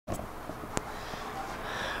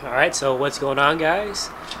Alright, so what's going on, guys?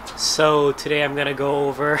 So today I'm gonna go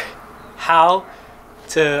over how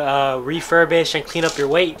to refurbish and clean up your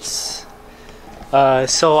weights.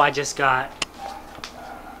 So I just got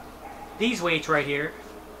these weights right here.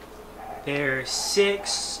 They're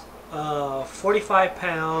 6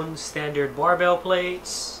 45-pound standard barbell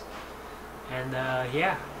plates, and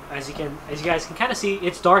yeah, as you guys can kind of see,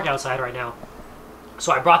 it's dark outside right now.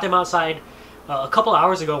 So I brought them outside a couple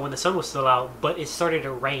hours ago when the sun was still out, but it started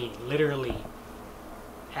to rain literally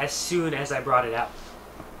as soon as I brought it out.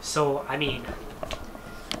 So I mean,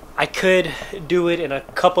 I could do it in a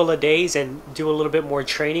couple of days and do a little bit more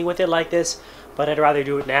training with it like this, but I'd rather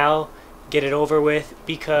do it now, get it over with,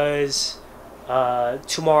 because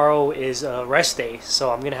tomorrow is a rest day,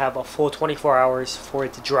 so I'm gonna have a full 24 hours for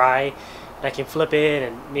it to dry, and I can flip it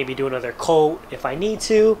and maybe do another coat if I need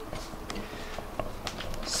to.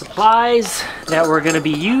 Supplies that we're going to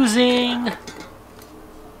be using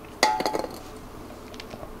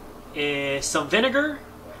is some vinegar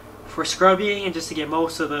for scrubbing and just to get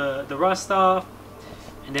most of the rust off.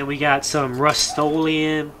 And then we got some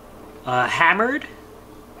Rust-Oleum hammered.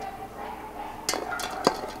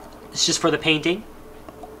 It's just for the painting,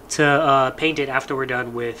 to paint it after we're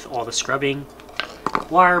done with all the scrubbing.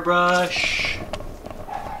 Wire brush.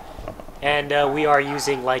 And we are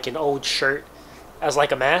using like an old shirt as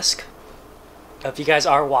like a mask. If you guys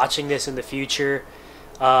are watching this in the future,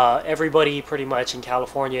 everybody pretty much in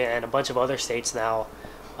California and a bunch of other states now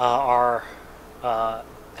have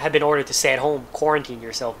been ordered to stay at home, quarantine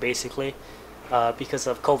yourself basically, because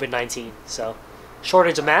of COVID-19. So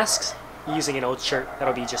shortage of masks, using an old shirt,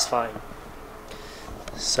 that'll be just fine.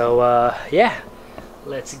 So yeah,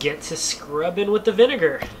 let's get to scrubbing with the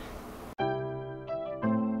vinegar.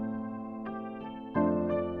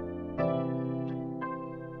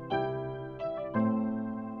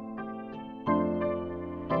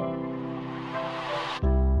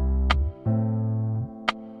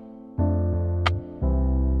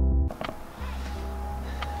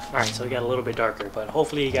 Alright, so we got a little bit darker, but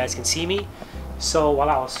hopefully you guys can see me. So while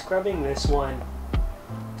I was scrubbing this one,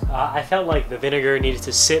 I felt like the vinegar needed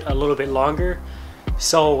to sit a little bit longer.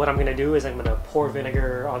 So what I'm going to do is I'm going to pour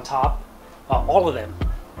vinegar on top, all of them.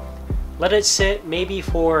 Let it sit maybe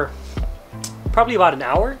for probably about an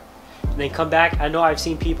hour, and then come back. I know I've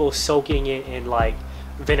seen people soaking it in like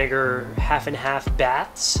vinegar half and half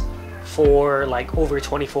baths for like over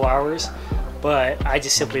 24 hours. But I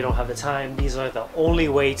just simply don't have the time. These are the only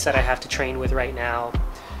weights that I have to train with right now.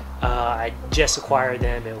 I just acquired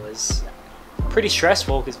them. It was pretty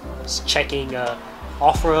stressful because I was checking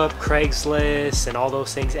OfferUp, Craigslist, and all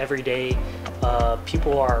those things every day.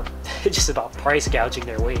 People are just about price gouging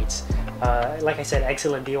their weights. Like I said,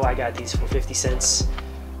 excellent deal. I got these for 50 cents,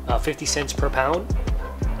 50 cents per pound.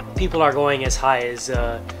 People are going as high as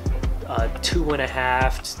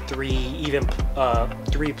 2.5, 3, even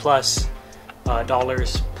 3+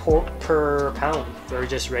 dollars per pound for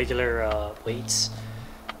just regular weights.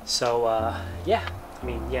 So yeah, I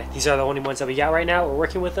mean, yeah, these are the only ones that we got right now. We're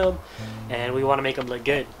working with them and we want to make them look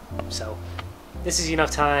good. So this is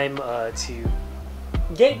enough time to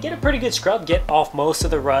get a pretty good scrub, get off most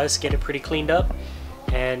of the rust, get it pretty cleaned up,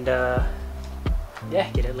 and yeah,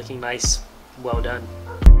 get it looking nice, well done.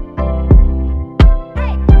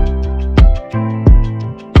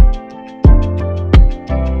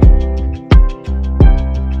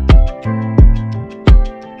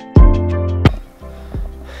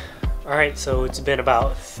 Alright, so it's been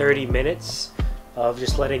about 30 minutes of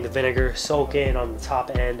just letting the vinegar soak in on the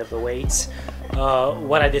top end of the weights.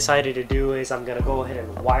 What I decided to do is I'm going to go ahead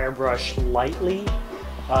and wire brush lightly.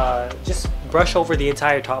 Just brush over the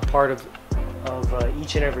entire top part of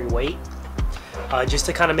each and every weight. Just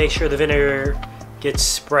to kind of make sure the vinegar gets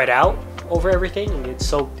spread out over everything and gets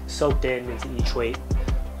soaked in into each weight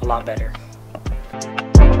a lot better.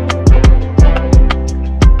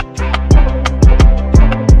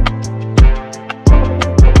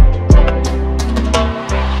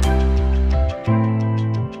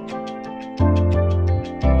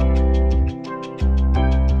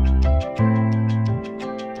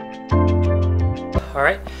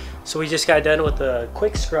 Alright, so we just got done with a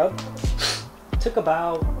quick scrub. Took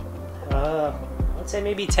about, let's say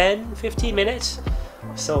maybe 10-15 minutes.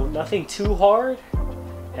 So nothing too hard.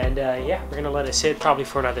 And yeah, we're going to let it sit probably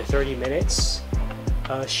for another 30 minutes.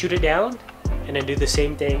 Shoot it down, and then do the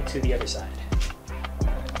same thing to the other side.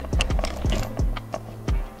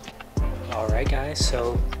 Alright guys,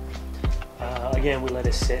 so again, we let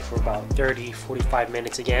it sit for about 30-45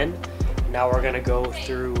 minutes again. Now we're going to go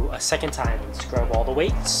through a second time and scrub all the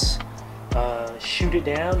weights, shoot it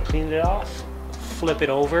down, clean it off, flip it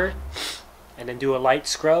over, and then do a light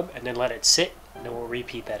scrub and then let it sit, and then we'll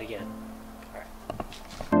repeat that again.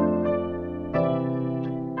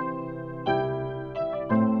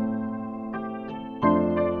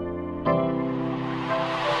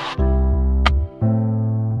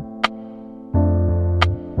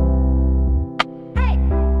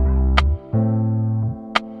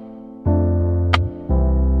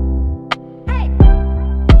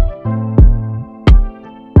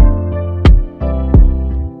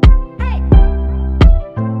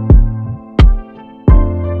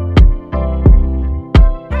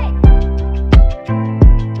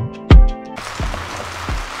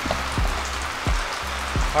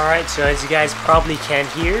 Alright, so as you guys probably can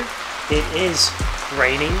hear, it is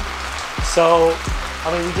raining. So,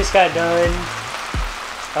 I mean, we just got done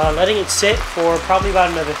letting it sit for probably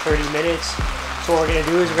about another 30 minutes. So what we're going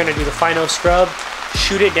to do is we're going to do the final scrub,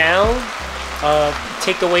 shoot it down,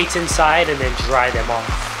 take the weights inside, and then dry them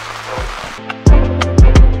off.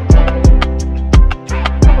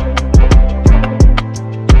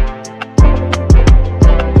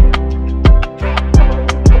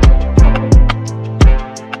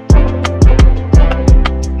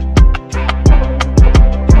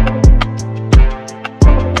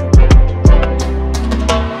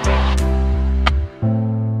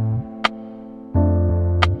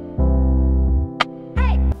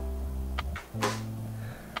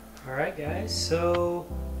 Alright guys, so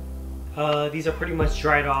these are pretty much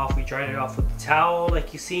dried off. We dried it off with the towel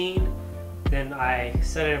like you've seen. Then I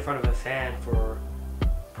set it in front of a fan for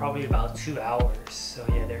probably about 2 hours. So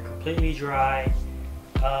yeah, they're completely dry.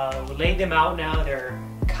 We laid them out now. They're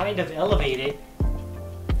kind of elevated.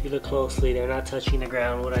 If you look closely, they're not touching the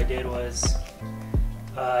ground. What I did was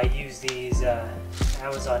I used these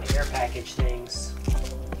Amazon air package things.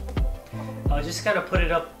 Just kind of put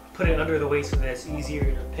it under the weight so that it's easier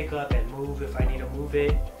to pick up and move if I need to move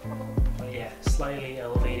it. But yeah, slightly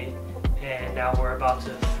elevated. And now we're about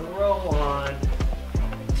to throw on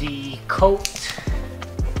the coat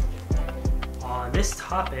on this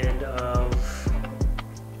top end of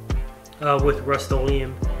with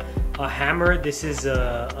Rust-Oleum hammer. This is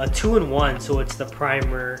a 2-in-1, so it's the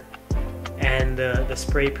primer and the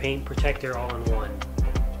spray paint protector all in one.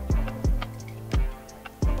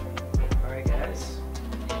 Alright guys,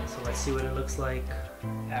 so let's see what it looks like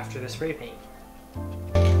after the spray paint.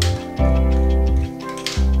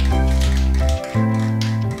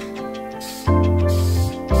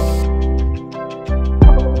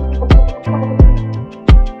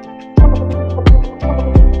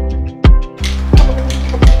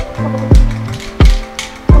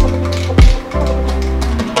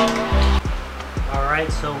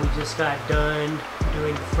 So we just got done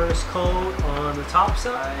doing the first coat on the top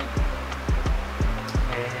side,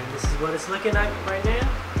 and this is what it's looking like right now.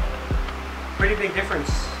 Pretty big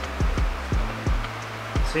difference.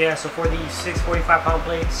 So yeah, so for these 6 45-pound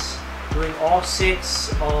plates, doing all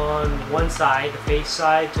 6 on one side, the face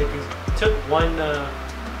side, took one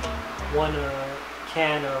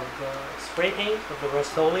can of spray paint of the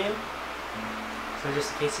Rust-Oleum. So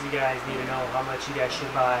just in case you guys need to know how much you guys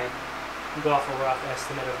should buy, go off a rough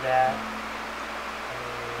estimate of that.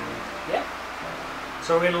 And yeah.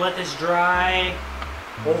 So we're gonna let this dry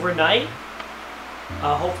overnight.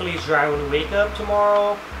 Hopefully it's dry when we wake up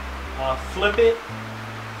tomorrow. Flip it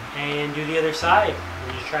and do the other side.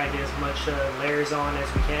 We'll just try to get as much layers on as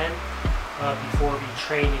we can before we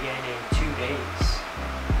train again in 2 days.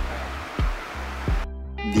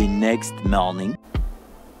 Right. The next morning.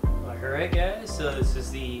 Alright guys, so this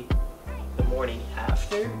is the morning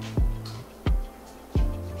after.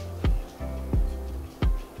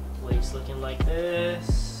 Weights looking like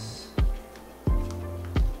this.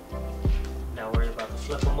 Now we're about to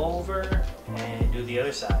flip them over and do the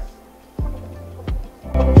other side.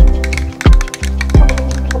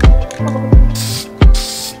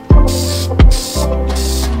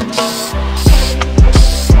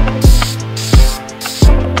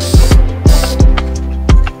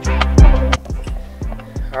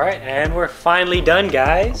 Alright, and we're finally done,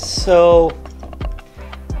 guys. So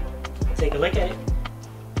take a look at it.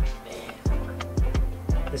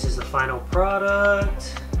 This is the final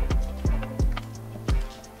product.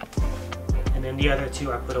 And then the other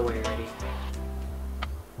 2 I put away already.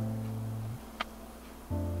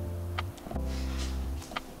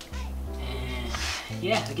 And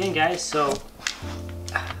yeah, again guys, so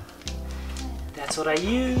that's what I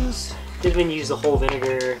use. Didn't use the whole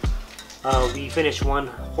vinegar. We finished 1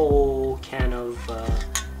 whole can of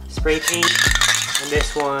spray paint. And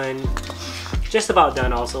this one, just about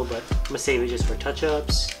done also, but I'm gonna save it just for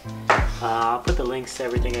touch-ups. I'll put the links to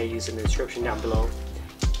everything I use in the description down below,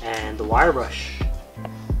 and the wire brush.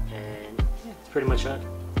 And yeah, pretty much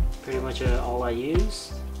all I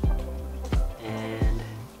used, and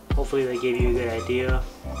hopefully they gave you a good idea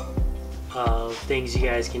of things you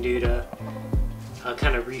guys can do to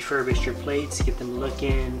kind of refurbish your plates, get them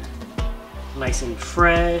looking nice and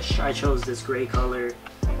fresh. I chose this gray color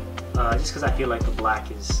just because I feel like the black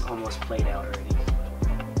is almost played out already.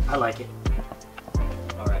 I like it.